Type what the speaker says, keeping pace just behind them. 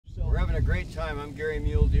having a great time. I'm Gary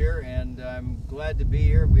Mule Deer, and I'm glad to be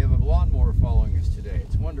here. We have a lawnmower following us today.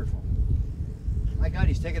 It's wonderful. My God,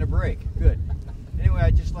 he's taking a break. Good. Anyway,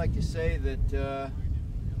 I'd just like to say that,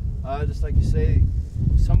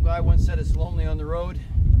 some guy once said it's lonely on the road.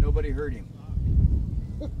 Nobody heard him.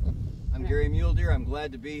 I'm Gary Mule Deer. I'm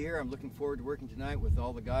glad to be here. I'm looking forward to working tonight with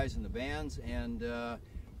all the guys in the bands, and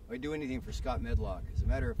I'd do anything for Scott Medlock. As a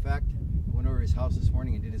matter of fact, I went over to his house this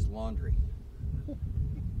morning and did his laundry.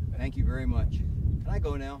 Thank you very much. Can I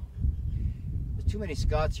go now? There's too many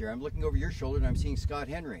Scotts here. I'm looking over your shoulder and I'm seeing Scott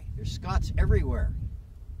Henry. There's Scotts everywhere.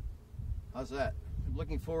 How's that? I'm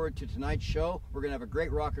looking forward to tonight's show. We're going to have a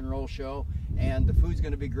great rock and roll show, and the food's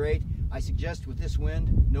going to be great. I suggest with this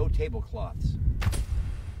wind, no tablecloths.